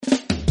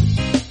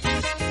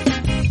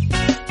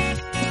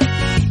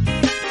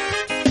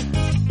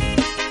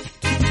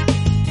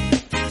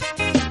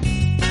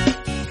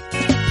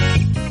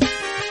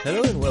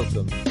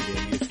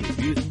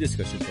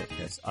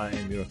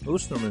your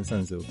host Norman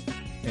Sanzo,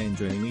 and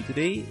joining me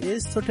today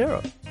is Sotero.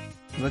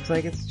 Looks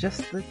like it's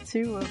just the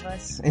two of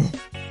us.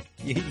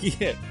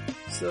 Yeah.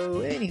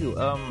 So,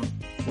 anywho,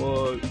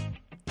 for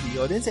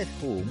the audience at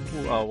home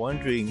who are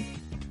wondering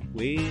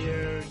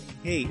where,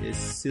 is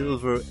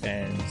Silver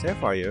and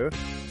Sapphire?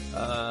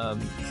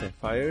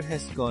 Sapphire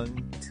has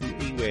gone to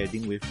a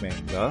wedding with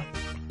Manga,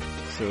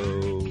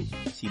 so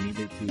she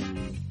needed to,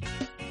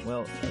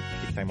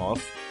 take time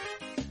off.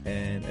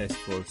 And as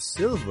for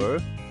Silver,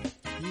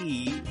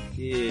 he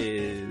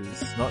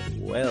is not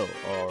well,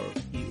 or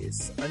he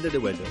is under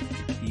the weather.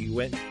 He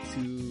went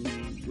to,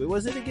 where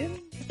was it again?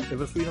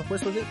 Everfree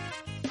Northwest, was it?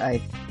 I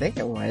think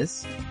it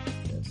was.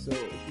 Yeah, so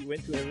he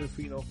went to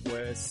Everfree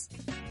Northwest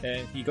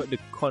and he got the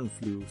con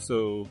flu.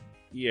 So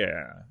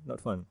yeah,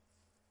 not fun.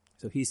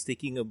 So he's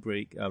taking a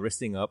break,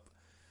 resting up.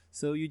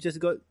 So you just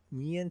got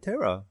me and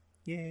Tara.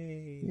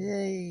 Yay!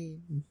 Yay!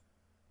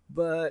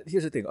 But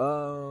here's the thing.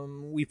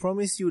 We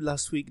promised you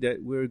last week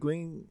that we were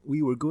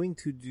going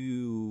to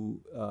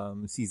do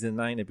season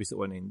 9, episode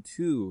 1 and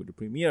 2, the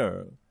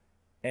premiere.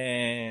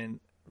 And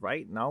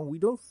right now, we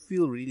don't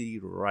feel really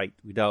right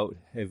without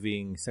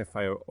having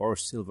Sapphire or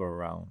Silver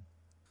around.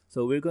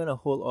 So we're gonna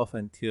hold off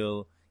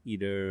until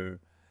either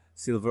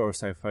Silver or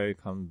Sapphire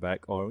come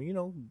back, or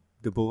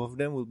the both of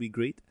them will be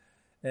great,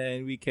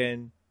 and we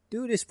can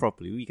do this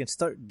properly. We can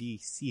start the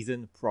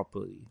season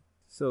properly.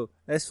 So,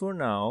 as for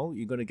now,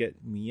 you're going to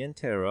get me and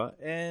Tara.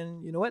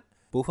 And you know what?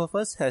 Both of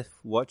us have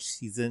watched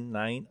Season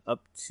 9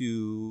 up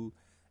to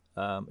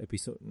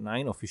Episode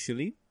 9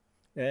 officially.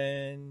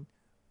 And,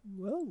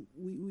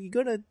 we're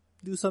going to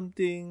do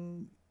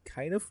something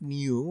kind of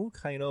new,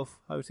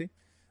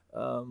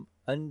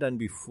 undone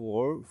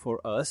before for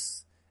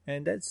us.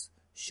 And that's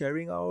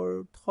sharing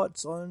our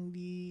thoughts on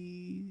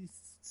the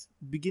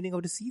beginning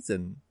of the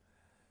season.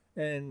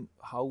 And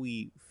how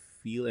we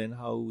feel and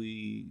how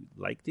we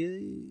like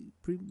the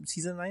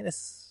season 9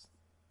 as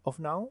of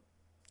now.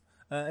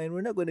 And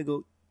we're not going to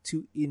go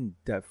too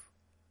in-depth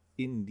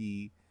in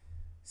the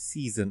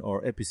season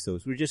or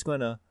episodes. We're just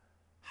going to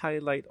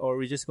highlight, or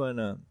we're just going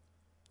to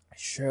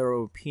share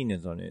our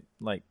opinions on it.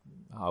 Like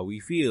how we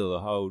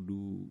feel, how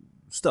do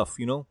stuff,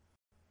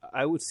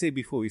 I would say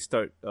before we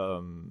start,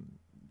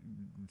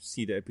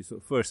 see the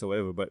episode first or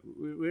whatever, but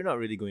we're not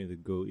really going to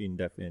go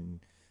in-depth and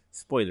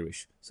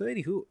spoilerish. So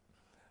anywho,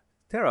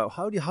 Tara,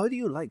 how do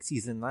you like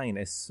season 9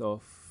 as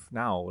of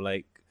now?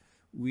 Like,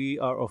 we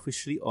are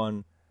officially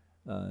on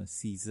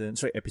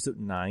episode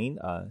 9,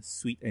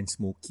 Sweet and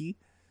Smoky.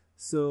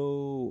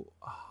 So,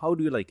 how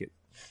do you like it?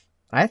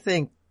 I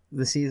think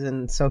the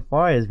season so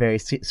far is very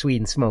sweet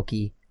and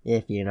smoky,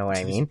 if you know what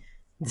I mean.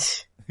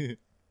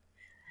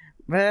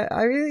 But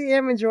I really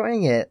am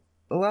enjoying it.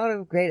 A lot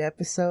of great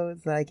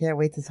episodes that I can't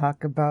wait to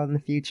talk about in the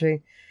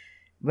future.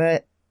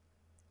 But,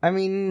 I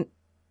mean,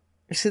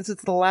 since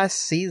it's the last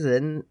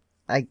season,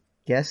 I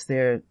guess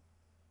they're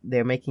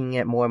making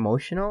it more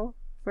emotional.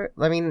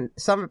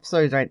 Some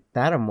episodes aren't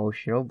that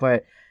emotional,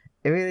 but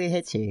it really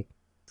hits you.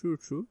 True.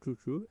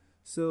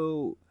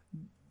 So,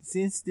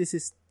 since this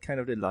is kind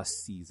of the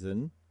last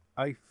season,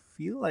 I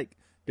feel like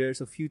there's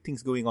a few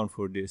things going on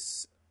for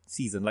this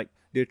season. Like,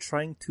 they're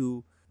trying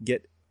to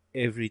get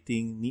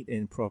everything neat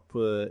and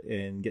proper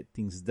and get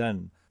things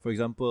done. For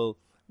example,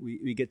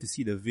 we get to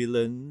see the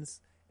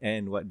villains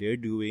and what they're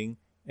doing,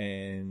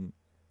 and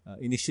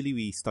initially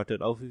we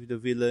started off with the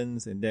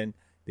villains, and then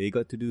they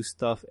got to do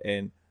stuff,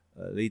 and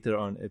later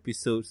on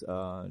episodes,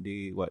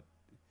 what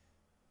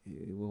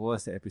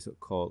was the episode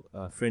called?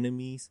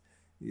 Frenemies.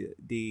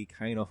 They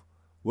kind of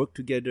work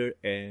together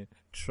and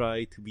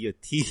try to be a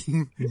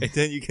team, and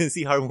then you can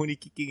see harmony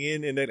kicking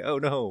in, and then oh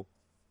no.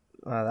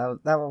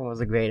 That one was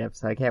a great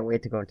episode. I can't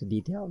wait to go into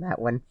detail on that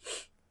one.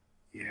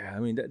 Yeah, I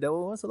mean that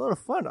one was a lot of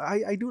fun.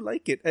 I do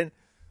like it, and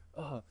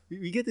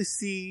we get to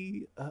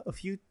see a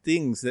few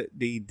things that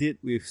they did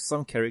with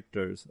some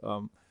characters,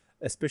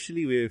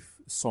 especially with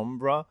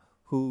Sombra,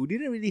 who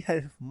didn't really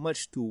have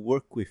much to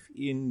work with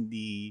in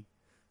the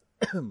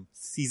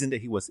season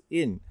that he was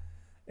in.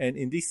 And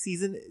in this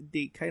season,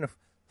 they kind of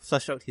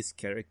flush out his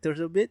characters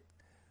a bit.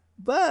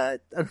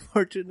 But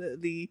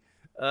unfortunately,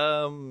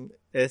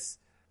 as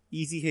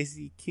easy as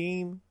he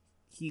came,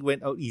 he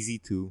went out easy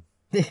too.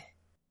 It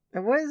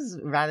was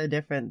rather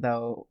different,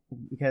 though,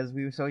 because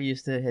we were so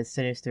used to his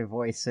sinister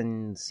voice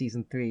in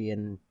Season 3,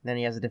 and then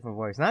he has a different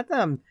voice. Not that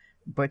I'm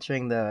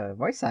butchering the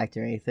voice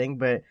actor or anything,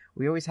 but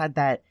we always had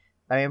that,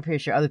 I'm pretty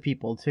sure other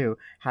people, too,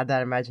 had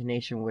that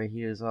imagination where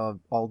he was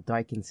all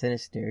dark and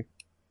sinister.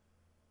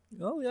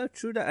 Oh, yeah,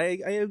 true. That I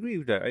agree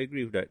with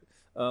that.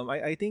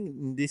 I think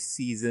in this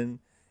season,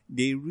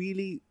 they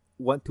really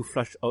want to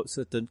flush out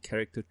certain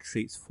character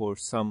traits for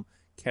some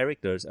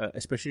characters,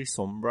 especially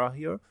Sombra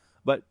here.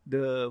 But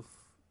the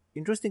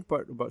interesting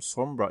part about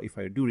Sombra, if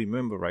I do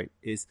remember right,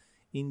 is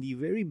in the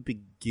very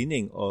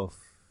beginning of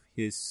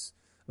his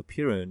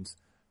appearance,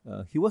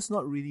 he was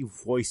not really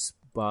voiced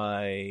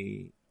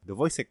by the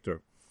voice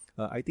actor.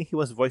 I think he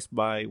was voiced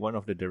by one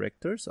of the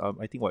directors.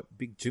 I think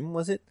Big Jim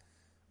was it?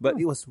 But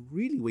it was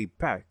really way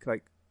back,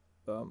 like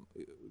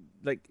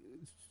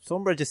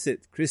Sombra just said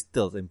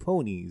crystals and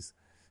ponies.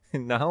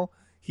 And now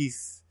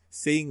he's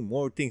saying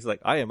more things like,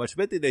 I am much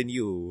better than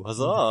you.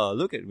 Huzzah,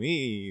 look at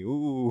me.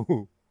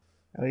 Ooh.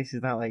 At least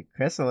he's not like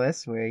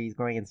Chrysalis, where he's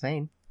going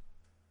insane.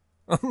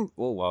 Oh,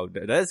 wow.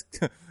 That's...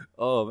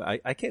 Oh,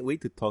 I can't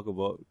wait to talk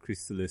about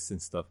Chrysalis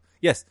and stuff.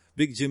 Yes,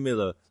 Big Jim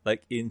Miller,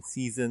 like in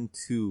season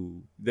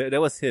 2.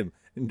 That was him.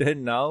 And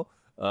then now,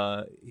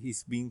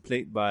 he's being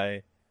played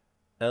by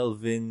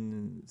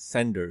Elvin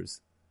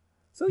Sanders.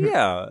 So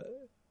yeah,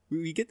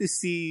 we get to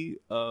see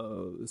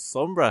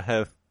Sombra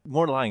have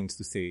more lines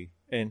to say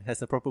and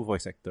has a proper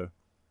voice actor.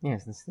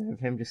 Yes, instead of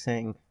him just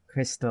saying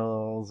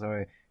crystals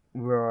or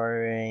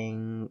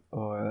roaring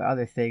or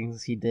other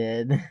things he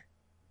did.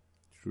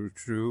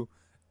 True.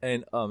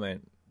 And oh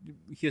man,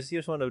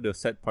 here's one of the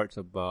sad parts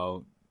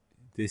about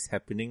this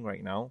happening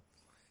right now.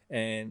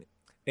 And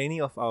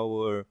any of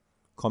our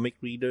comic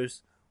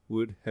readers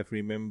would have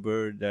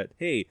remembered that,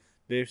 hey,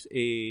 there's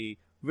a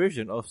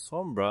version of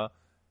Sombra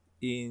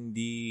in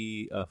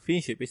the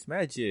Friendship is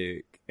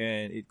Magic,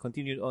 and it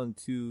continued on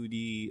to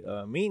the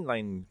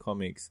mainline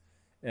comics,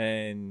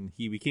 and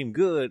he became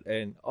good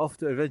and off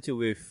to adventure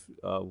with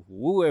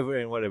whoever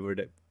and whatever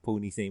that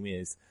pony's name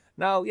is.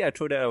 Now, yeah,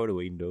 throw that out of the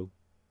window.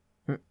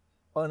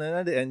 On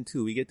another end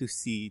too, we get to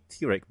see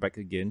T-Rex back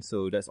again,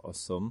 so that's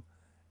awesome.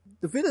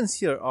 The villains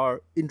here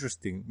are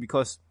interesting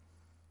because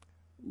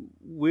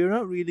we're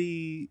not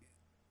really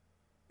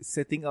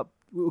setting up...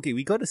 Okay,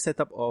 we got a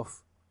setup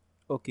of,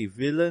 okay,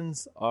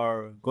 villains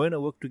are going to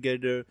work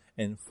together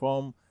and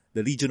form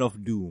the Legion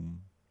of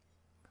Doom.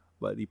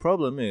 But the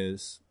problem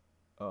is,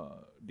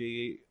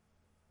 they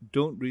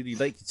don't really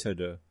like each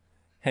other.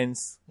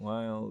 Hence,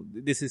 while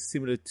this is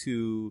similar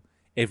to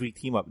every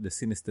team up, the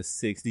Sinister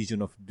Six,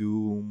 Legion of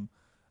Doom,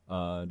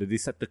 the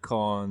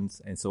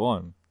Decepticons, and so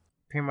on.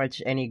 Pretty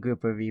much any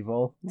group of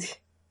evil.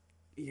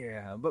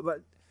 Yeah, but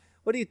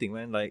what do you think,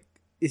 man? Like,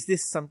 is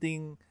this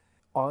something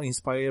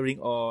awe-inspiring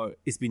or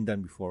it's been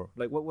done before?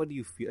 Like, what do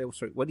you feel?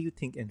 What do you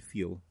think and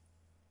feel?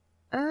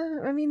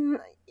 I mean,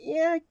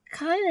 yeah, I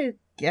kind of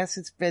guess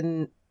it's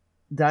been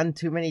done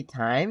too many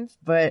times,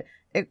 but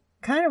it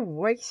kind of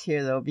works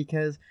here, though,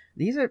 because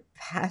these are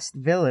past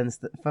villains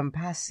from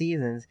past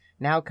seasons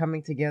now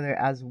coming together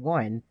as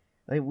one.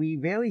 Like, we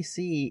rarely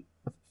see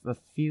a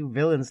few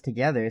villains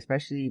together,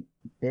 especially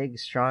big,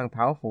 strong,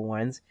 powerful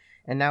ones,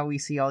 and now we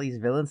see all these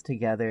villains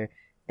together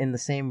in the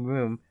same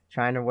room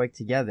trying to work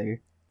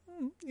together.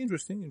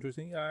 Interesting.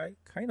 I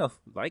kind of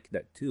like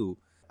that too.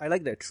 I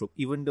like that trope,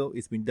 even though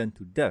it's been done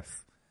to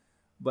death.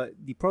 But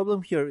the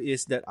problem here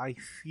is that I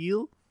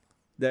feel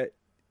that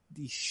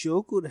the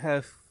show could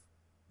have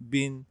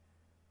been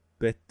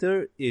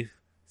better if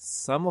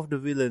some of the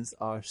villains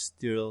are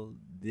still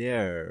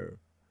there.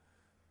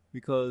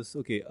 Because,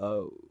 okay,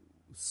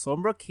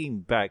 Sombra came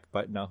back,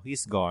 but now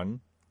he's gone.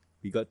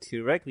 We got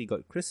T-Rex, we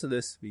got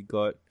Chrysalis, we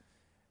got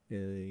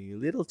a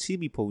little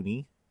chibi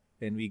pony,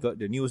 and we got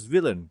the newest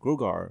villain,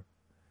 Grogar.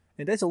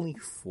 And that's only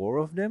 4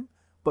 of them.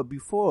 But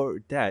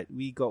before that,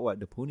 we got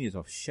the Ponies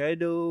of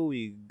Shadow,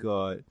 we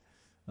got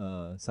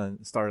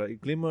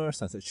Starlight Glimmer,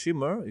 Sunset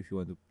Shimmer, if you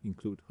want to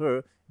include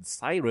her,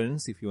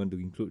 Sirens, if you want to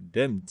include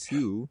them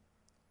too.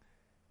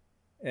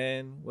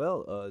 And,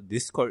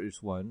 Discord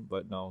is one,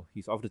 but now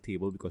he's off the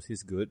table because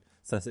he's good.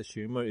 Sunset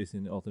Shimmer is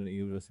in the alternate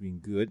universe being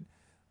good.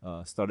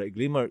 Starlight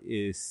Glimmer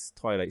is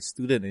Twilight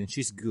Student and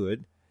she's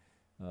good.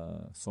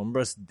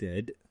 Sombra's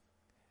dead.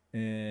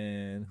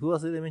 And who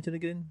else did I mention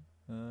again?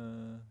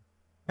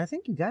 I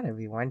think you got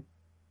everyone.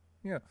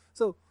 Yeah.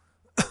 So,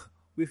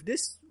 with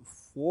this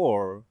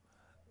 4,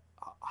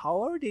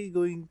 how are they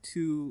going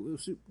to...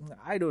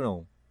 I don't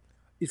know.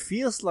 It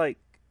feels like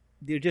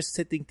they're just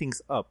setting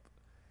things up.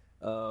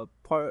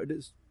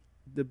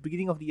 The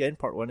beginning of the end,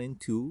 part 1 and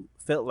 2,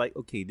 felt like,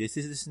 okay, this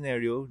is the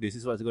scenario, this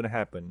is what's going to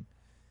happen.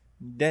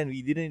 Then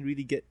we didn't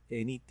really get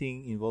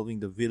anything involving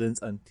the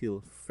villains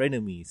until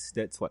Frenemies.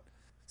 That's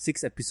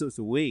 6 episodes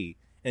away.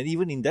 And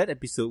even in that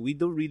episode, we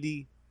don't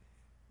really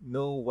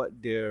know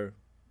what they're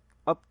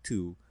up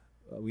to.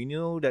 We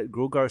know that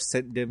Grogar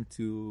sent them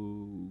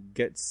to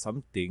get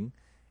something,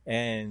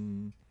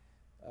 and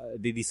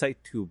they decide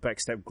to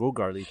backstab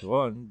Grogar later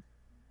on.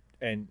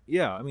 And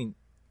yeah, I mean,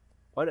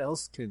 what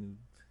else can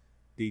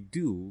they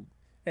do?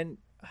 And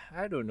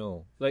I don't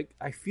know. Like,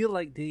 I feel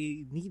like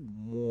they need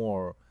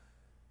more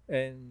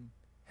and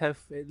have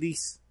at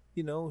least,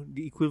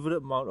 the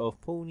equivalent amount of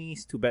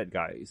ponies to bad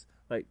guys.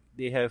 Like,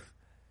 they have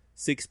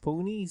 6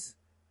 ponies.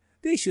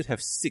 They should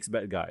have 6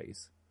 bad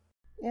guys.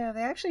 Yeah,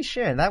 they actually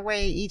should. That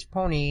way each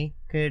pony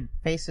could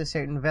face a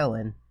certain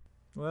villain.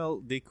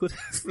 Well, they could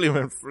have Flim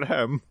and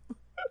Flam.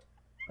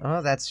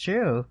 Oh, that's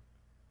true.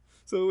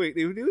 So wait,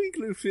 if you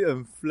include Flim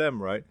and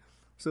Flam, right?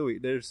 So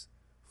wait, there's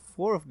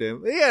 4 of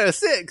them. Yeah,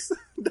 6!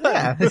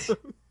 Done! Yeah.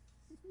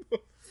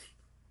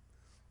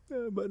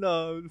 But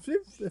no,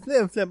 Flim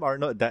and Flam are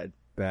not that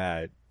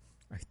bad,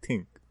 I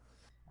think.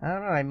 I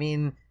don't know, I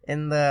mean,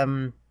 in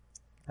the,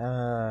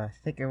 I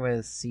think it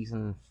was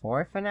season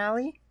 4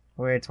 finale,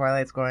 where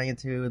Twilight's going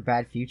into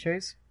bad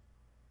futures.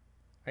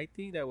 I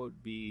think that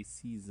would be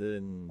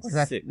season Or is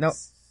that, 6. No,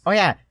 Oh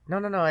yeah, no.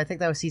 I think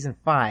that was season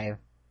 5.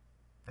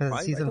 Because 5?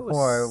 I season thought it was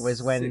 4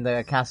 was when 6.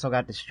 the castle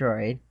got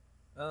destroyed.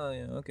 Oh,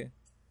 yeah, okay.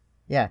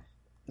 Yeah.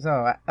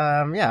 So,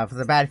 yeah, for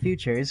the bad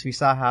futures, we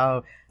saw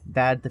how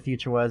bad the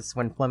future was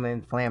when Flim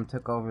and Flam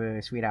took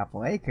over Sweet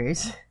Apple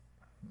Acres.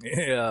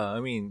 Yeah, I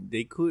mean,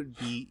 they could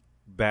be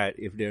bad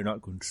if they're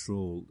not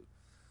controlled.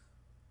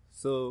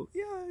 So,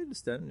 yeah, I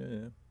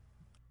understand.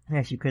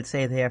 Yes, you could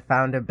say they have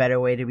found a better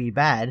way to be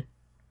bad.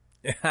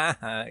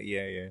 Yeah.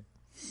 yeah.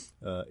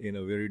 In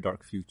a very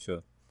dark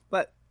future.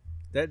 But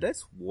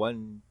that's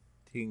one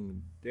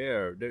thing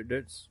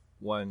that's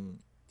one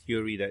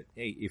theory that,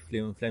 hey, if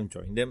Flim and Flam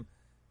join them,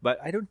 but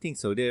I don't think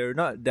so. They're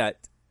not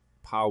that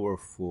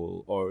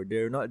powerful, or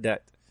they're not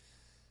that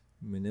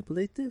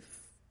manipulative.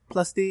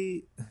 Plus,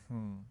 as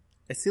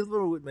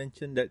Silverwood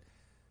mentioned, that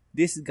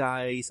these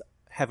guys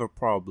have a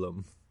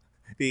problem.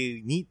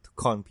 They need to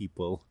con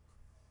people.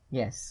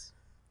 Yes.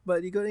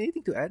 But you got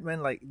anything to add,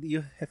 man? Like, do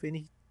you have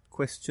any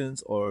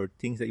questions or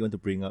things that you want to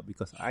bring up?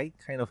 Because I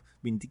kind of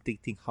been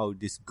dictating how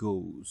this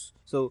goes.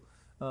 So,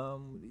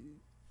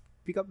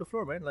 pick up the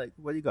floor, man. Like,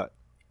 what you got?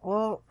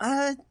 Well,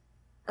 I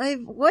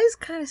was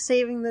kind of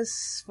saving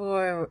this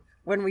for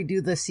when we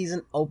do the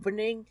season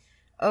opening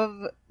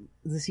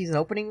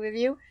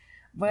review,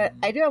 but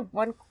I do have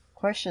one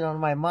question on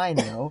my mind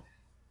though.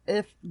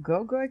 If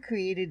Gogor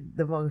created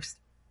the most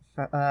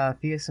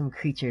fearsome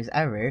creatures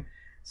ever,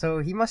 so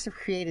he must have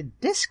created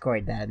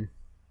Discord then.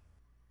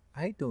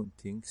 I don't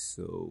think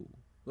so.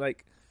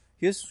 Like,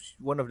 here's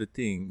one of the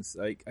things.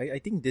 Like, I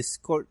think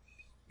Discord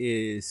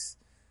is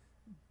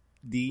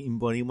the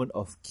embodiment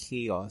of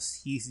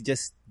chaos. He's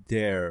just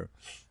there.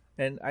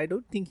 And I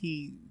don't think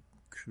he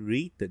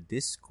created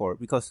Discord,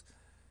 because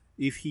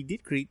if he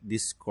did create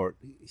Discord,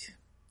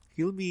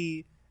 he'll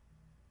be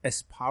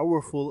as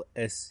powerful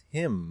as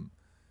him.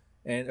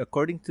 And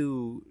according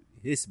to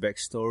his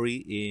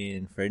backstory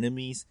in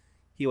Frenemies,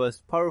 he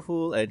was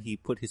powerful and he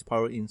put his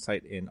power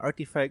inside an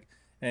artifact,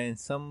 and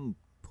some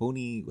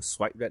pony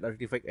swiped that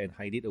artifact and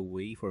hide it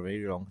away for a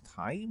very long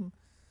time.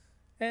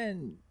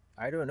 And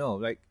I don't know,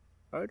 like,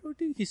 I don't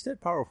think he's that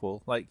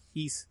powerful. Like,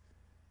 he's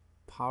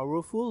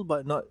powerful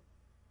but not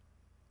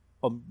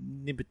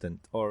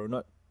omnipotent or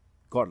not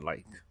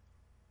godlike.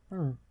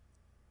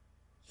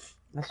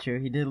 That's true.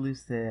 He did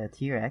lose the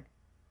T-Rex.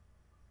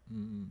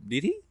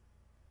 Did he?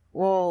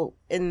 Well,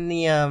 in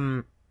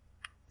the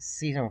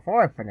season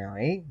 4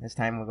 finale, this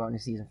time we're going to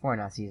season 4,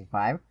 not season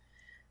 5.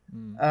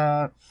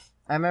 I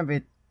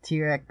remember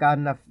T-Rex got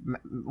enough.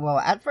 Well,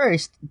 at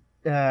first,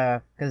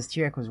 because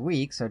T-Rex was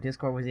weak, so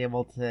Discord was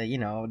able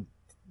to,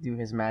 do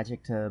his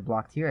magic to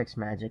block T-Rex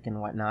magic and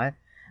whatnot.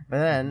 But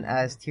then,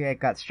 as T-Rex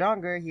got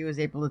stronger, he was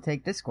able to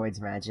take Discord's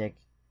magic.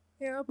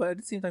 Yeah, but at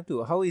the same time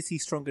too, how is he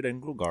stronger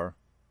than Grogar?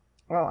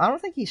 Well, I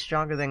don't think he's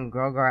stronger than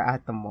Grogar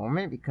at the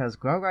moment, because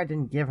Grogar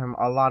didn't give him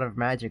a lot of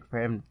magic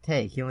for him to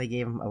take. He only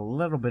gave him a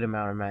little bit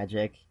amount of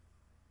magic.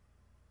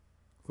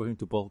 For him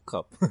to bulk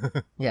up.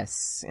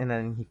 Yes, and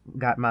then he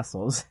got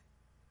muscles.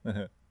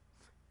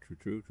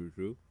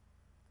 True.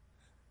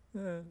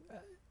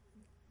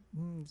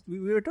 We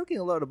were talking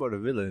a lot about the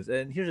villains,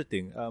 and here's the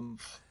thing.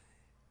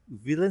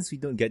 Villains, we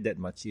don't get that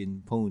much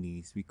in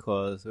ponies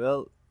because,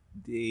 well,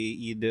 they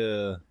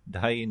either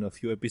die in a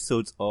few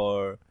episodes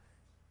or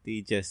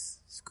they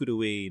just scoot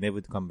away,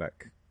 never to come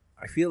back.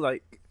 I feel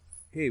like,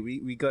 hey,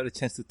 we got a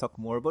chance to talk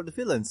more about the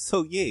villains,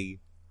 so yay.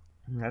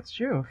 That's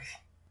true.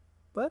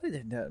 But other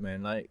than that,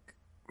 man, like,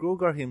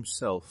 Grogar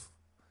himself,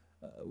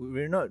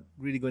 we're not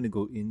really going to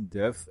go in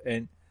depth,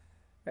 and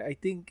I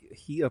think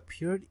he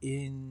appeared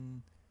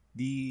in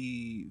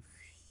the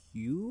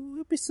few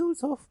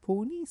episodes of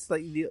Ponies,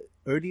 like the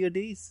earlier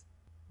days.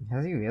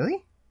 Has he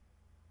really?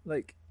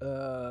 Like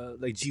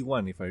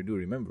G1, if I do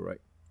remember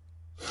right.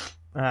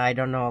 I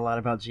don't know a lot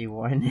about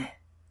G1.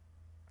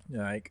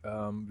 Like,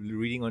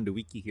 reading on the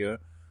wiki here,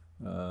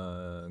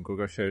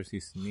 Grogar shares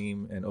his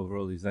name and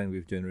overall design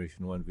with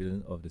Generation 1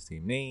 villain of the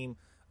same name,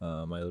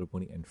 My Little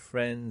Pony and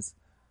Friends,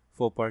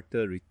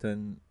 4-parter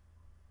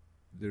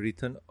the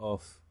return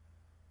of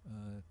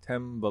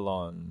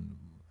Tembalon,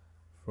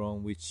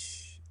 from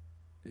which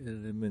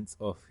elements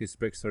of his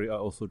backstory are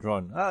also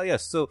drawn.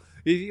 Yes, so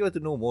if you want to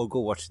know more, go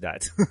watch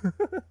that.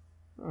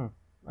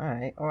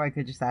 Alright, or I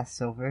could just ask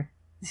Silver.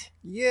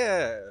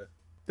 Yeah,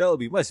 that'll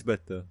be much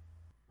better.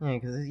 Yeah,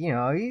 because,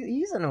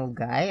 he's an old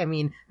guy. I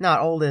mean,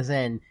 not old as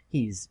in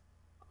he's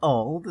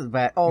old,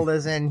 but old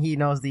as in he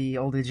knows the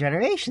older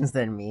generations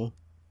than me.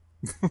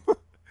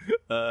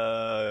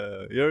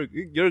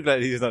 You're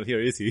glad he's not here,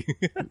 is he?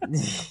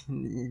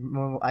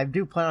 Well, I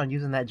do plan on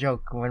using that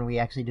joke when we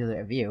actually do the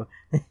review.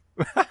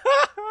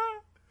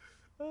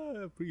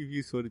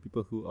 Previews for the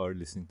people who are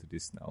listening to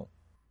this now.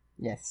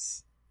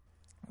 Yes.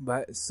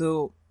 But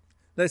so,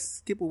 let's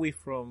skip away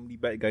from the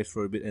bad guys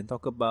for a bit and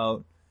talk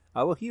about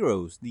our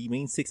heroes, the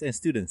main 6 and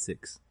student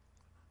 6.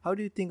 How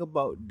do you think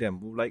about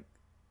them? Like,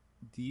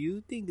 do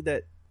you think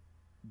that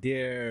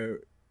they're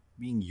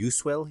being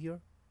used well here?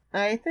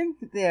 I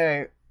think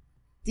they're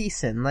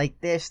decent. Like,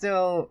 they're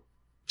still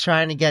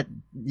trying to get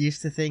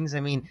used to things. I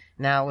mean,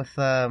 now with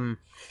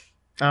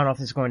I don't know if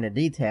it's going into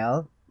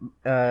detail.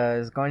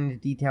 Is going into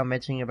detail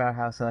mentioning about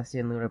how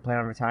Celestia and Luna plan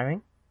on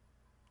retiring?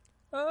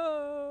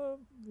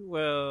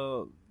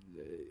 Well,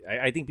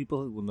 I think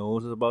people will know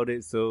about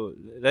it. So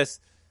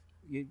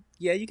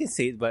yeah, you can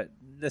say it, but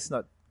let's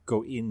not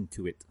go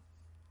into it.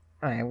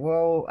 Alright,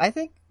 well, I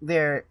think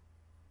they're,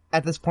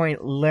 at this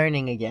point,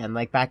 learning again,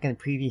 like back in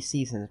previous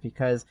seasons,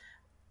 because,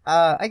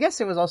 I guess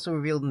it was also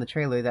revealed in the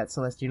trailer that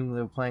Celestia and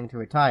Luna were planning to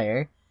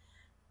retire.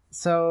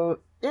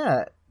 So,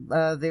 yeah,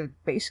 they're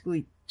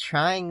basically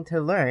trying to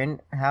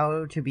learn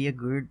how to be a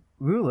good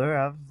ruler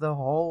of the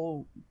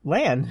whole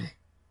land.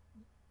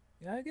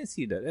 Yeah, I can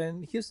see that.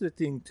 And here's the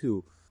thing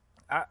too.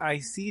 I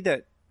see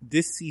that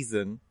this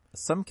season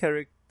some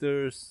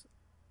characters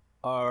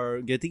are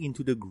getting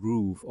into the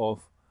groove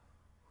of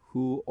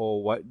who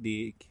or what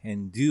they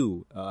can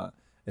do,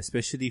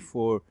 especially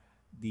for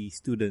the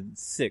student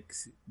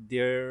six.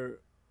 They're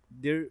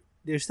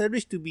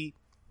established to be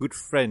good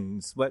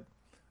friends, but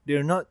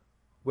they're not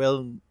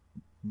well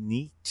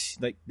niche.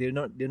 Like they're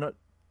not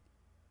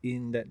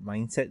in that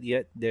mindset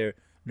yet. They're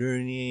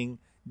learning.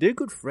 They're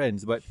good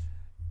friends, but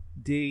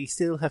they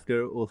still have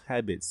their old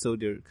habits. So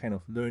they're kind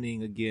of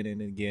learning again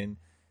and again,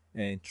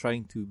 and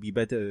trying to be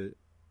better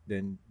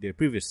than their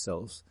previous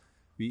selves.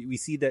 We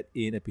see that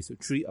in episode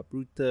 3,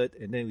 Uprooted,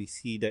 and then we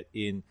see that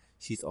in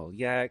She's All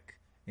Yak,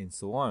 and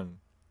so on.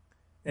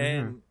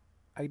 And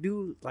I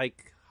do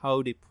like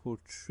how they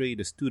portray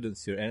the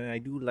students here, and I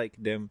do like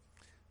them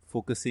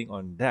focusing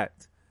on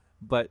that.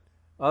 But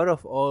out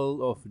of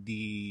all of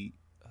the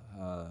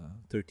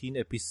 13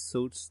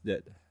 episodes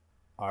that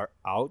are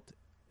out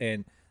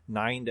and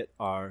 9 that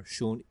are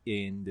shown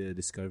in the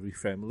Discovery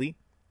family,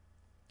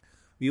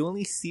 we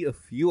only see a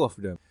few of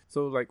them.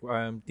 So like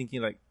I'm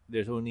thinking like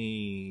there's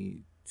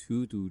only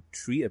 2 to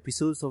 3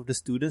 episodes of the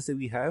students that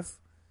we have.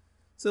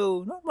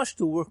 So not much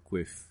to work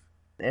with.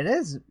 It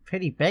is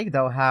pretty big,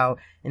 though, how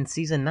in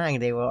season 9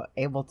 they were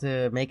able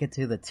to make it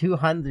to the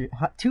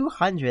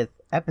 200th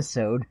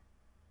episode.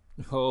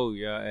 Oh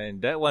yeah,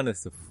 and that one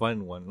is a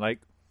fun one.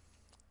 Like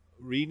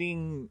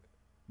reading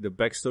the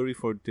backstory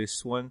for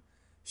this one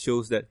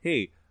shows that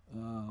hey,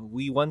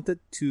 we wanted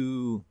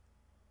to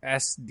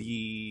ask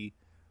the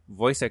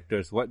voice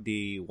actors what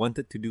they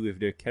wanted to do with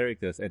their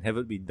characters and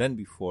haven't been done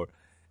before.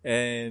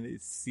 And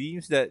it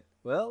seems that,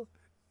 well,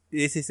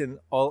 this is an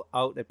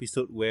all-out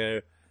episode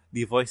where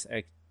the voice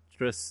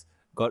actress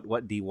got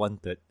what they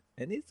wanted.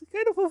 And it's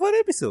kind of a fun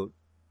episode.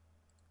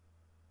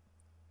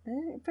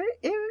 But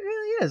it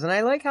really is, and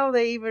I like how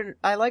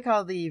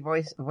the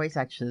voice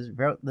actors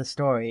wrote the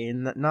story,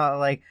 and not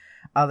like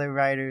other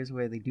writers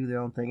where they do their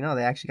own thing. No,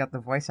 they actually got the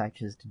voice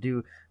actors to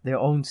do their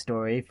own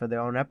story for their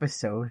own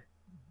episode.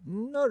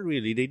 Not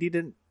really. They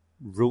didn't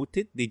wrote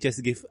it. They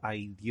just give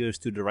ideas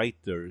to the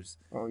writers.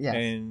 Oh yes.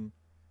 And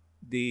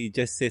they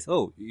just says,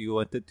 "Oh, you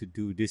wanted to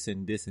do this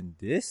and this and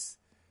this,"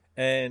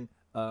 and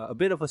a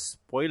bit of a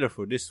spoiler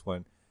for this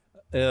one.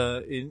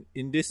 In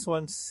this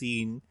one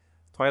scene,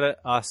 Twilight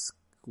asks,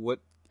 "What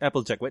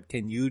Applejack? What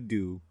can you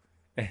do?"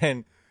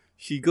 And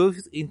she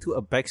goes into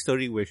a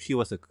backstory where she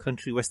was a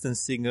country western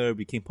singer,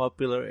 became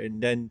popular,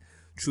 and then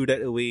threw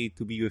that away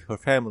to be with her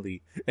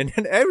family. And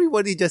then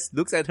everybody just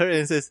looks at her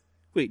and says,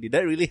 "Wait, did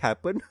that really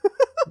happen?"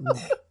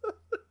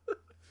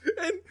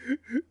 And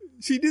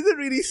she didn't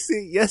really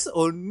say yes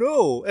or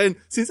no. And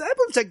since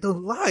Applejack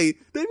don't lie,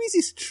 that means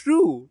it's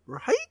true,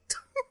 right?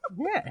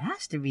 Yeah, it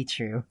has to be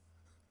true.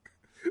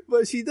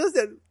 But she does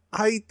that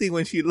eye thing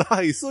when she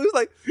lies. So it's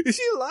like, is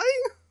she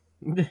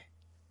lying?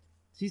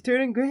 She's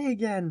turning gray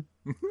again.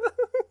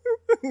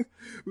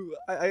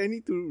 I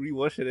need to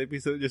rewatch that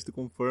episode just to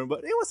confirm,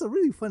 but it was a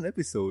really fun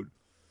episode.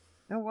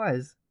 It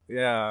was.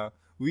 Yeah,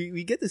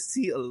 we get to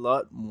see a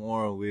lot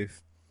more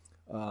with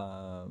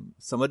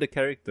some of the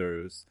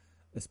characters,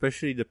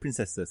 especially the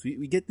princesses.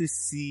 We get to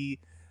see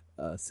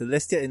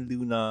Celestia and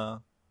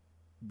Luna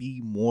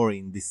be more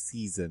in this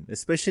season,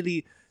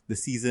 especially the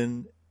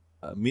season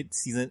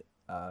mid-season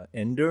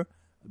ender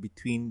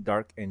between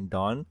Dark and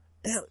Dawn.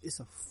 That is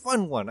a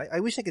fun one. I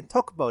wish I could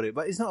talk about it,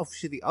 but it's not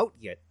officially out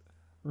yet.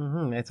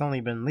 It's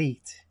only been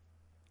leaked.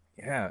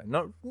 Yeah,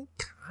 not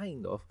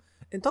kind of.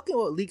 And talking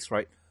about leaks,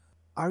 right?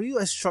 Are you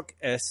as shocked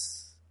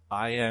as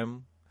I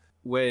am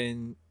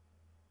when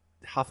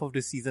half of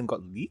the season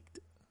got leaked?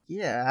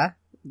 Yeah.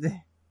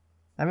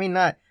 I mean,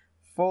 not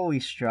fully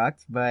struck,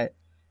 but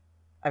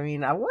I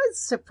mean, I was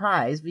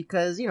surprised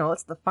because,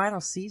 it's the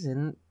final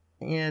season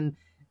and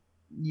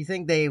you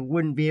think they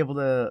wouldn't be able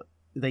to,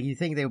 like, you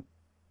think they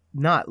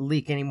not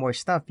leak any more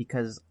stuff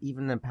because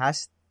even in the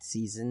past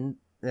season,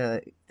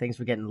 things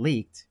were getting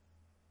leaked.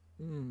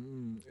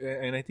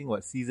 And I think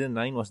season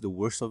 9 was the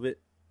worst of it.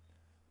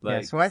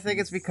 Yeah, so I think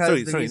it's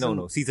because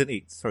season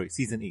 8. Sorry,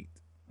 season 8.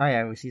 Oh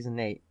yeah, it was season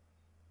 8.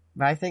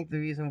 But I think the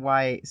reason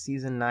why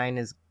season 9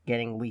 is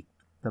getting leaked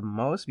the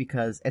most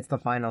because it's the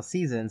final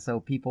season, so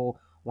people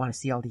want to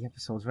see all the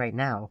episodes right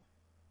now.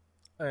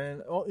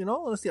 And in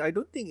all honesty, I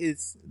don't think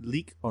it's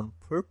leaked on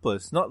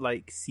purpose. Not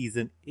like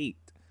season 8.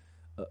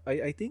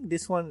 I think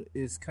this one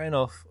is kind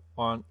of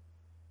on,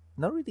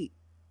 not really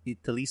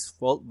Italy's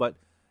fault, but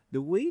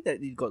the way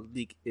that it got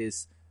leaked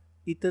is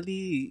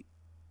Italy.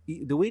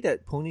 The way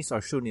that ponies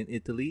are shown in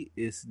Italy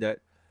is that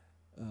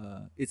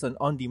it's an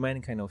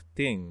on-demand kind of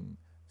thing.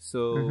 Mm-hmm.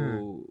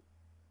 So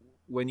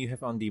when you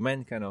have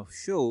on-demand kind of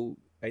show,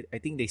 I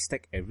think they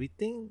stack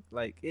everything.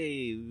 Like,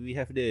 hey, we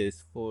have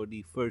this for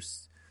the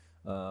first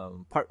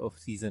part of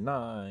season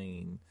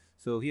 9.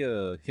 So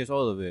here's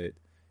all of it.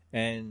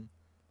 And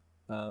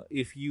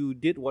if you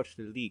did watch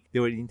the leak, they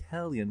were in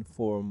Italian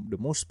for the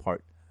most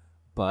part.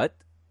 But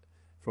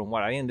from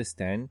what I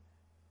understand,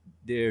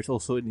 there's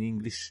also an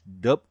English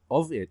dub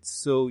of it.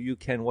 So you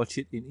can watch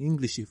it in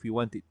English if you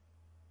wanted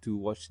to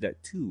watch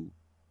that too.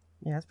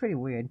 Yeah, that's pretty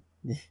weird.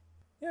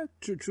 Yeah,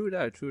 true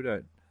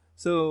that.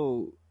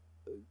 So,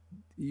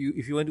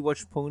 if you want to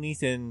watch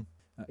ponies in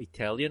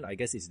Italian, I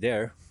guess it's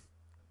there.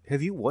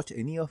 Have you watched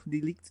any of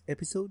the leaked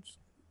episodes?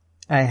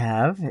 I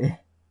have.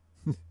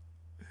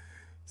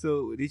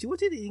 So, did you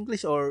watch it in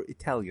English or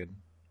Italian?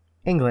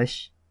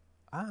 English.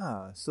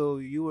 So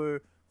you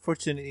were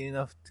fortunate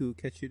enough to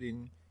catch it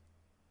in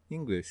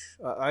English.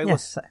 I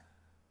was, Yes.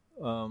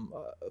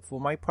 for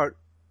my part,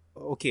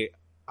 okay,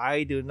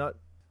 I do not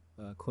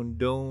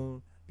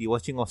condone the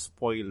watching of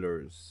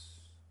spoilers.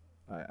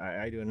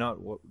 I do not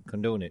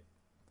condone it.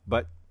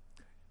 But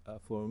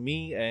for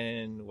me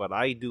and what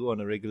I do on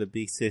a regular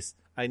basis,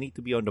 I need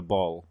to be on the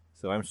ball.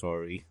 So I'm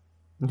sorry.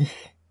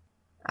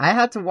 I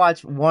had to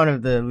watch one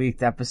of the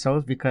leaked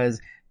episodes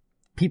because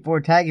people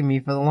were tagging me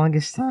for the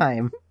longest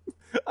time.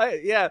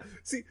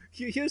 See,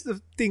 here's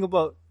the thing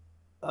about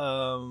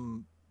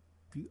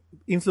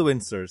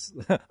influencers.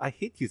 I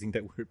hate using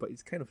that word, but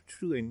it's kind of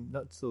true and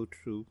not so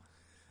true.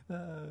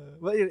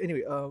 Well,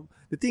 anyway,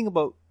 the thing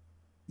about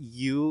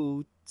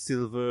you,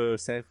 Silver,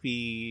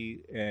 Safi,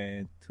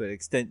 and to an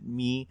extent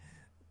me,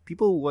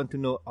 people want to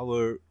know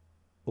our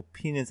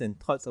opinions and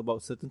thoughts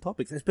about certain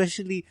topics,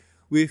 especially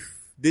with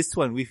this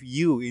one, with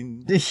you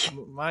in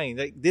mind.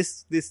 Like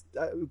this,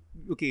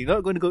 okay,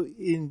 not going to go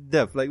in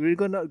depth. Like we're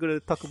not going to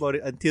talk about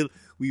it until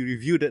we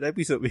review that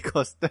episode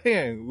because,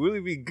 dang, will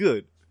it be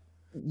good?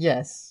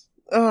 Yes.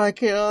 Oh, I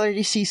can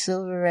already see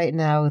Silver right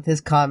now with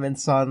his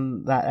comments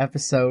on that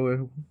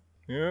episode.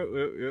 Yeah.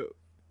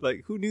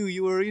 Like, who knew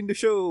you were in the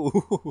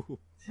show?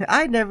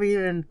 I never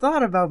even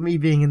thought about me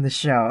being in the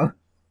show.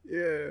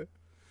 Yeah.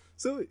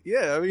 So,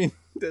 yeah, I mean,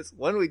 that's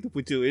one way to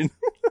put you in.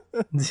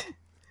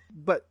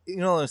 But,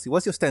 honestly,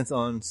 what's your stance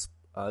on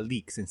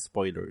leaks and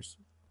spoilers?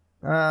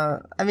 I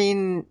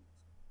mean,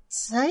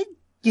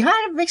 you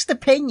have mixed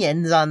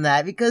opinions on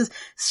that because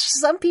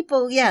some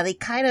people, they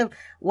kind of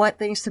want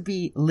things to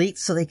be leaked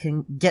so they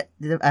can get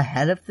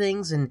ahead of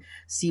things and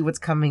see what's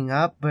coming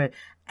up. But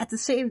at the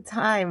same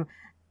time,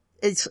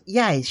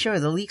 sure,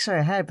 the leaks are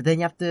ahead, but then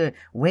you have to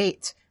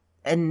wait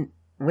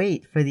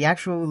for the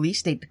actual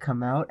release date to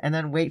come out and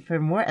then wait for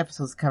more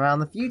episodes to come out in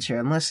the future.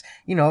 Unless,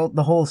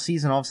 the whole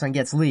season all of a sudden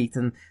gets leaked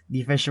and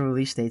the official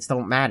release dates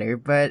don't matter.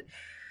 But,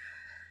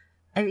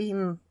 I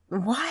mean,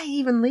 why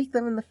even leak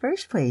them in the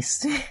first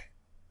place?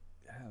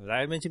 Like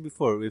I mentioned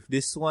before, with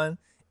this one,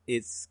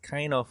 it's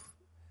kind of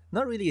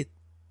not really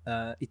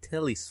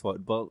Italy's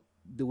fault, but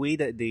the way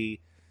that they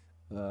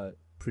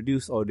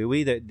produce or the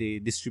way that they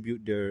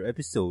distribute their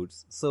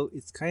episodes. So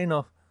it's kind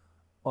of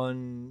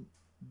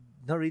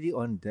not really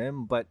on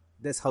them, but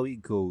that's how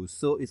it goes.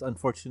 So it's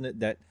unfortunate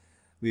that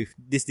with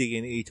this day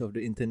and age of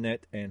the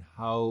internet and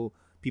how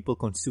people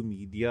consume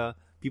media,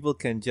 people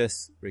can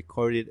just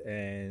record it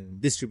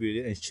and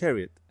distribute it and share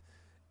it.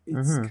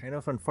 It's kind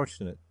of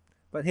unfortunate.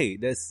 But hey,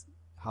 that's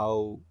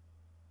how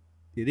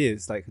it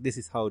is. Like, this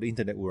is how the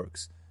internet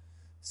works.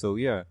 So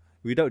yeah,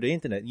 without the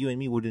internet, you and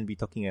me wouldn't be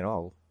talking at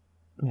all.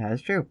 Yeah,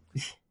 that's true.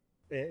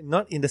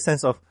 Not in the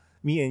sense of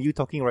me and you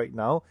talking right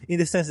now, in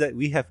the sense that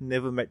we have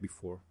never met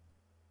before.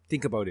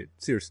 Think about it,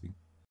 seriously.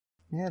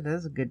 Yeah,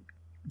 that's a good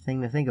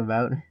thing to think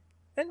about.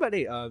 But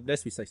hey,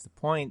 that's besides the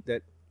point.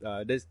 That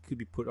could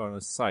be put on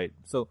a side.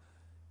 So,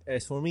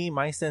 as for me,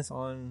 my stance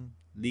on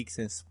leaks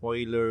and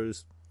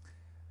spoilers,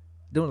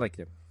 don't like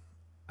them.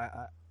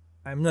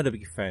 I'm not a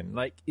big fan.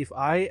 Like, if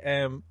I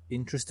am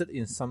interested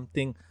in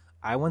something,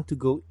 I want to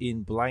go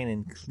in blind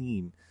and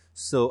clean,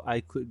 so I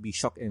could be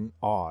shocked and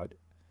awed.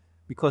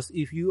 Because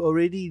if you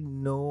already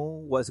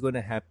know what's going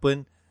to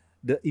happen,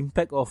 the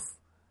impact of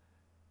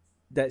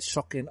that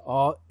shock and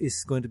awe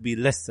is going to be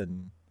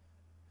lessened.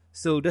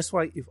 So that's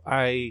why if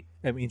I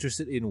am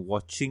interested in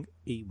watching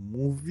a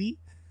movie,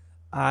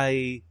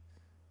 I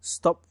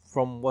stop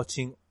from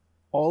watching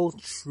all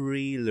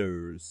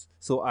trailers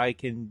so I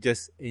can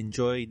just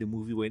enjoy the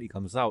movie when it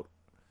comes out.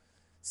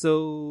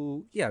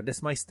 So yeah,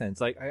 that's my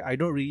stance. Like I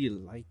don't really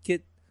like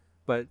it,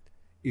 but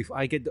if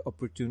I get the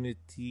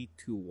opportunity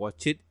to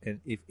watch it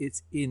and if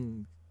it's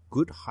in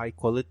good high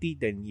quality,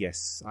 then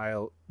yes,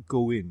 I'll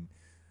go in.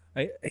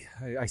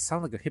 I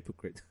sound like a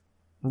hypocrite.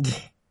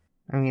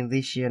 I mean, at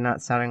least you're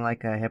not sounding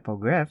like a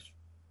hippogriff.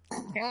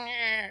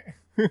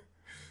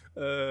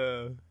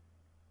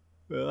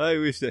 Well, I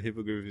wish that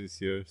Hippogriff is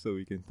here so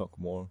we can talk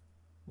more.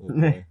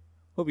 Okay.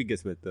 Hope it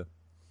gets better.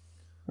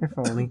 If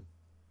only.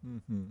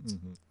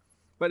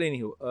 But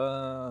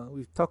anywho,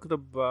 we've talked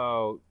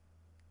about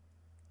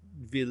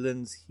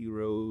villains,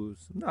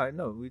 heroes.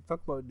 No, we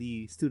talk about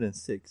the Student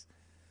 6.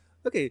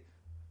 Okay,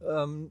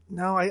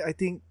 now I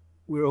think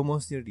we're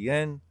almost near the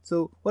end.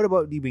 So, what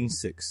about the Wing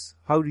 6?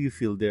 How do you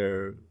feel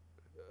there?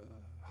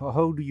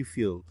 How do you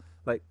feel?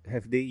 Like,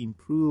 have they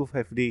improved?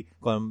 Have they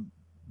gone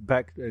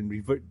back and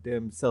revert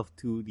themselves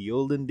to the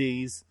olden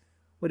days?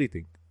 What do you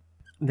think?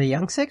 The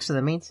young six or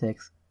the main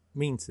six?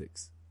 Main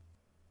 6.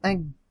 I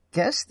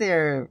guess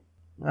they're,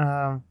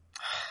 I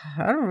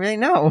don't really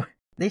know.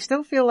 They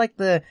still feel like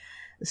the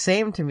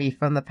same to me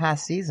from the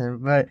past season,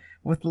 but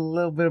with a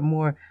little bit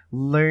more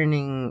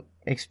learning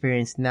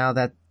experience now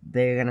that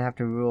they're gonna have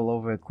to rule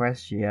over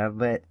Equestria.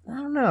 But I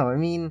don't know. I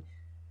mean,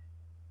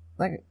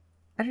 like,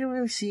 I didn't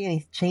really see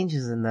any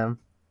changes in them.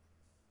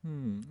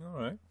 All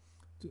right.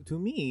 To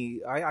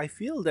me, I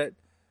feel that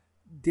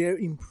they're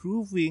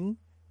improving.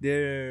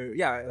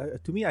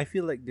 To me, I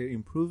feel like they're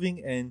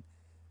improving and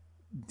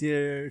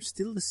they're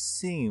still the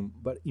same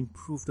but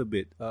improved a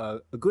bit.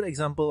 A good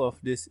example of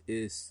this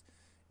is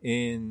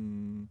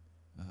in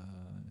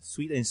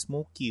Sweet and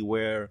Smoky,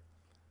 where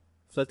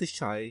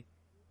Fluttershy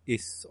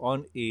is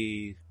on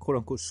a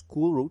quote-unquote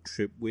school road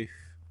trip with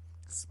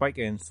Spike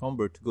and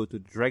Somber to go to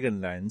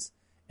Dragonlands,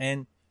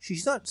 and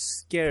she's not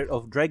scared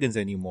of dragons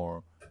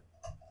anymore.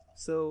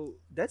 So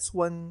that's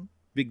one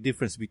big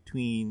difference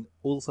between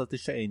old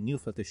Fluttershy and new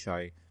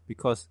Fluttershy,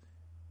 because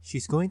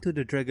she's going to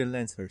the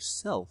Dragonlands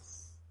herself.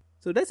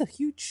 So that's a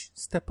huge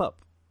step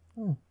up.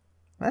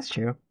 That's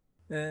true.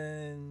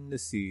 And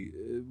let's see,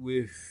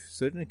 with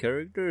certain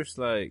characters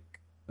like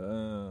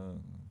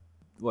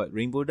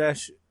Rainbow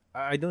Dash,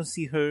 I don't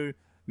see her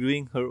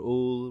doing her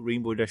old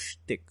Rainbow Dash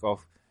stick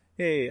of,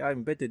 "Hey,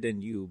 I'm better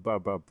than you, blah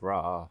blah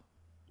blah."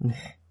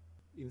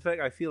 In fact,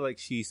 I feel like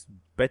she's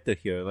better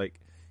here. Like,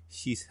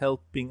 she's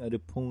helping other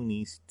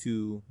ponies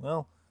to,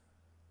 well,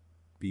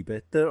 be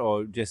better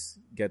or just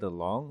get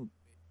along.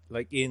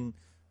 Like in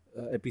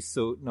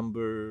episode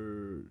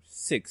number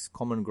 6,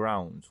 Common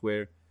Grounds,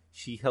 where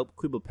she helped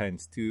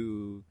Quibblepants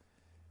to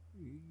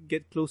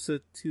get closer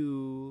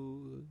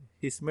to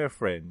his mare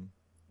friend.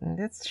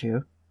 That's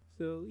true.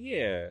 So,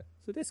 yeah.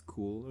 So that's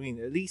cool. I mean,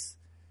 at least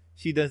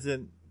she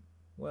doesn't,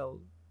 well,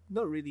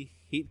 not really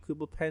hate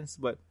Quibblepants,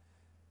 but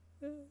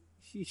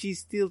she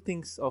still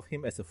thinks of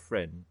him as a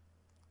friend.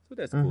 So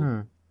that's cool.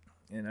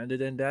 Mm-hmm. And other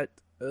than that,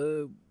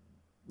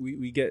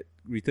 we get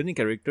returning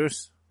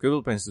characters.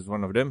 Quibblepants is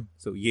one of them.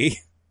 So, yay.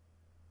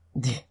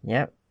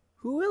 Yep.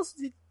 Who else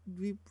did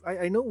we...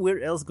 I know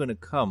where else gonna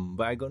come,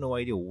 but I got no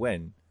idea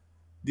when.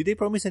 Did they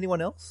promise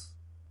anyone else?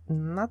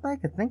 Not that I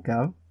could think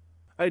of.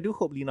 I do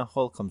hope Lena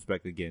Hall comes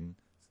back again.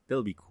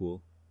 That'll be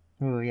cool.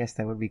 Oh, yes,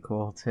 that would be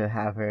cool to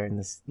have her in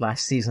this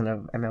last season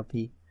of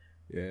MLP.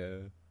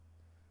 Yeah.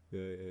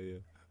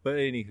 But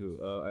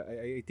anywho,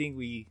 I think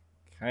we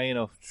kind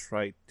of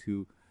tried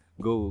to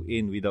go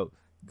in without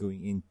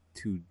going in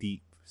too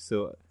deep.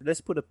 So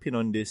let's put a pin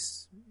on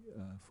this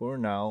for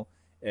now,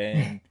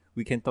 and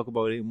we can talk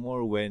about it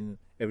more when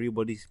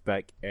everybody's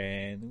back,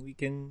 and we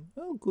can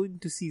go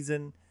into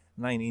season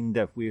 9 in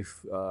depth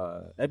with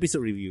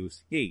episode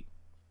reviews. Yay!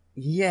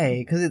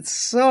 Yay, because it's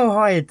so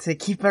hard to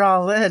keep it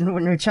all in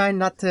when we're trying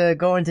not to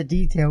go into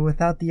detail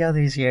without the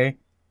others here.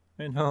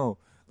 I know.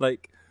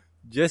 Like,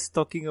 just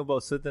talking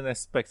about certain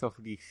aspects of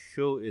the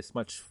show is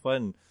much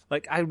fun.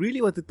 Like, I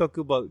really want to talk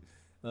about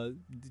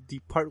the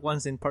part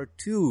 1s and part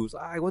 2s.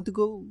 I want to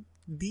go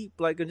deep.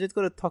 Like, I'm just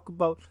going to talk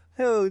about,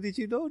 oh, did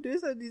you know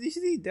this? Did you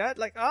see that?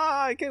 Like,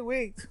 I can't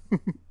wait.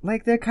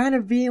 Like, they're kind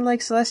of being like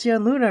Celestia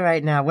and Luna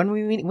right now when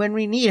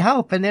we need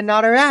help and they're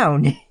not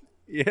around.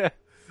 Yeah.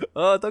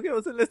 Talking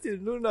about Celestia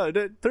and Luna,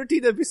 the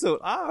 13th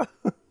episode.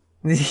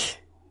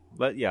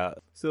 But yeah,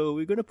 so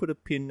we're going to put a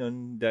pin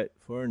on that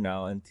for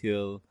now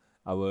until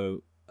our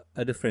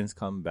other friends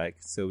come back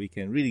so we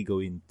can really go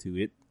into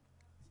it.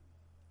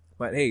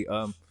 But hey,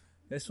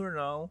 as for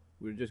now,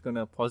 we're just going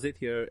to pause it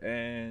here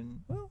and,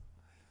 well,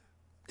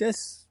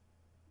 just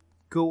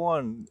go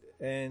on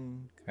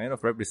and kind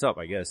of wrap this up,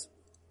 I guess.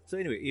 So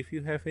anyway, if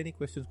you have any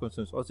questions,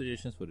 concerns, or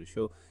suggestions for the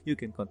show, you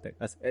can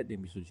contact us at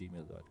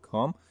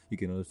thembs@gmail.com. You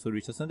can also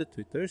reach us on the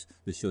Twitters.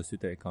 The show's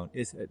Twitter account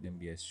is at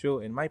MBS Show,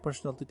 and my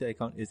personal Twitter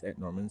account is at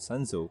Norman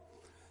Sanzo.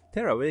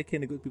 Tara, where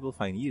can the good people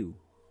find you?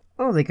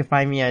 Oh, they can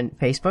find me on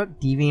Facebook,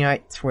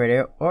 DeviantArt,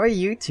 Twitter, or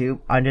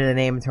YouTube under the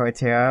name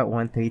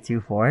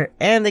Torterra1324,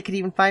 and they can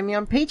even find me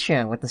on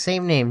Patreon with the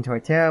same name,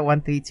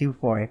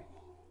 Torterra1324.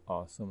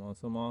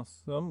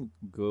 Awesome.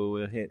 Go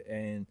ahead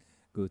and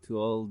go to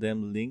all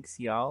them links,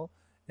 y'all,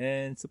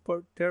 and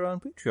support Tara on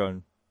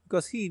Patreon,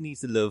 because he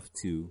needs the love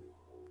too.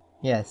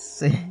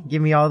 Yes,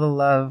 give me all the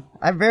love.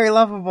 I'm very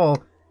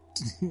lovable.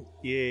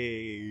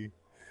 Yay.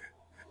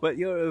 But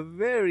you're a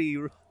very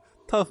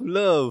tough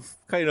love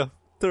kind of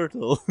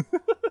turtle.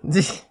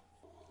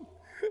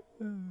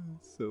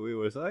 So where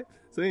was I?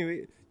 So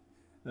anyway,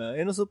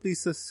 and also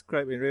please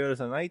subscribe and rate us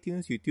on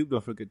iTunes, YouTube.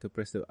 Don't forget to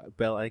press the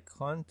bell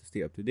icon to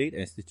stay up to date,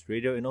 and Stitch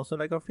Radio, and also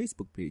like our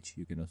Facebook page.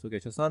 You can also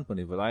catch us on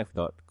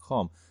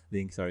PonyvilleLife.com.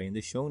 Links are in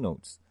the show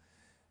notes.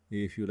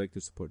 If you'd like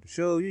to support the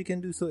show, you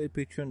can do so at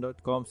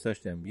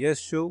patreon.com/MBS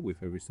show. With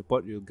every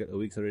support, you'll get a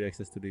week's early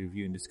access to the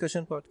review and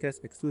discussion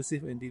podcast,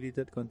 exclusive and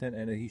deleted content,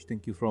 and a huge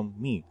thank you from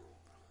me.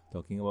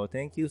 Talking about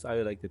thank yous, I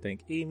would like to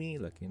thank Amy,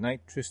 Lucky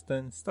Knight,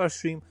 Tristan,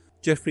 Starstream,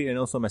 Jeffrey, and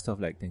also myself.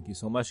 Thank you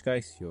so much,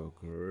 guys. You're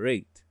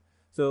great.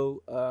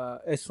 So,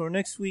 as for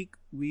next week,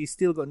 we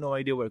still got no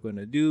idea what we're going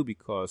to do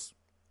because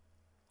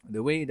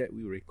the way that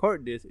we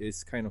record this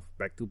is kind of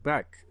back to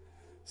back.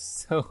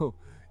 So,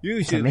 usually...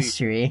 It's a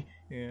mystery.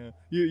 Yeah.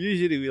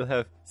 Usually we'll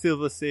have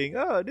Silver saying,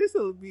 this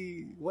will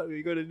be what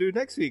we're going to do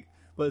next week.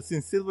 But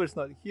since Silver's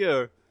not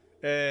here,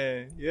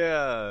 this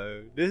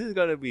is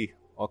going to be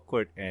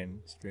awkward and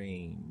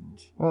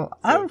strange. Well,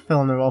 I don't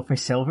fill in the role for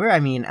Silver. I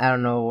mean, I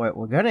don't know what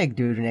we're going to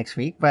do next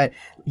week, but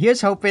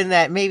here's hoping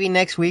that maybe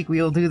next week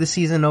we'll do the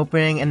season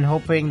opening and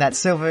hoping that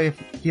Silver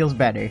feels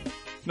better.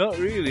 Not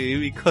really,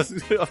 because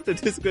after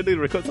this we're going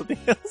to record something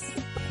else.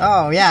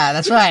 Oh, yeah,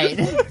 that's right.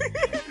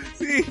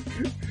 See?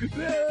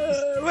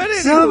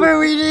 Silver,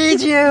 we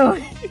need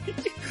you!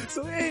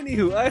 So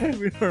anywho, I have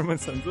been Herman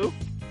Sanzo.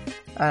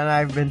 And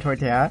I've been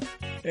Tortilla.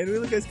 And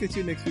we'll guys catch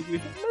you next week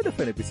with another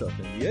fun episode of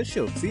the MBS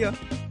show. See ya!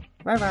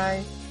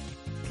 Bye-bye.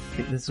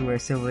 This is where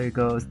Silver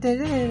goes. And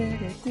then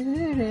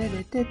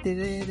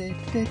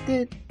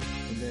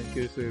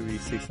here's where we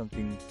say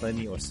something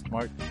funny or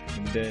smart.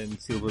 And then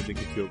Silver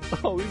makes a joke.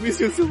 Oh, we miss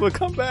you, Silver.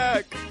 Come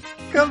back!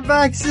 Come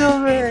back,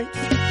 Silver!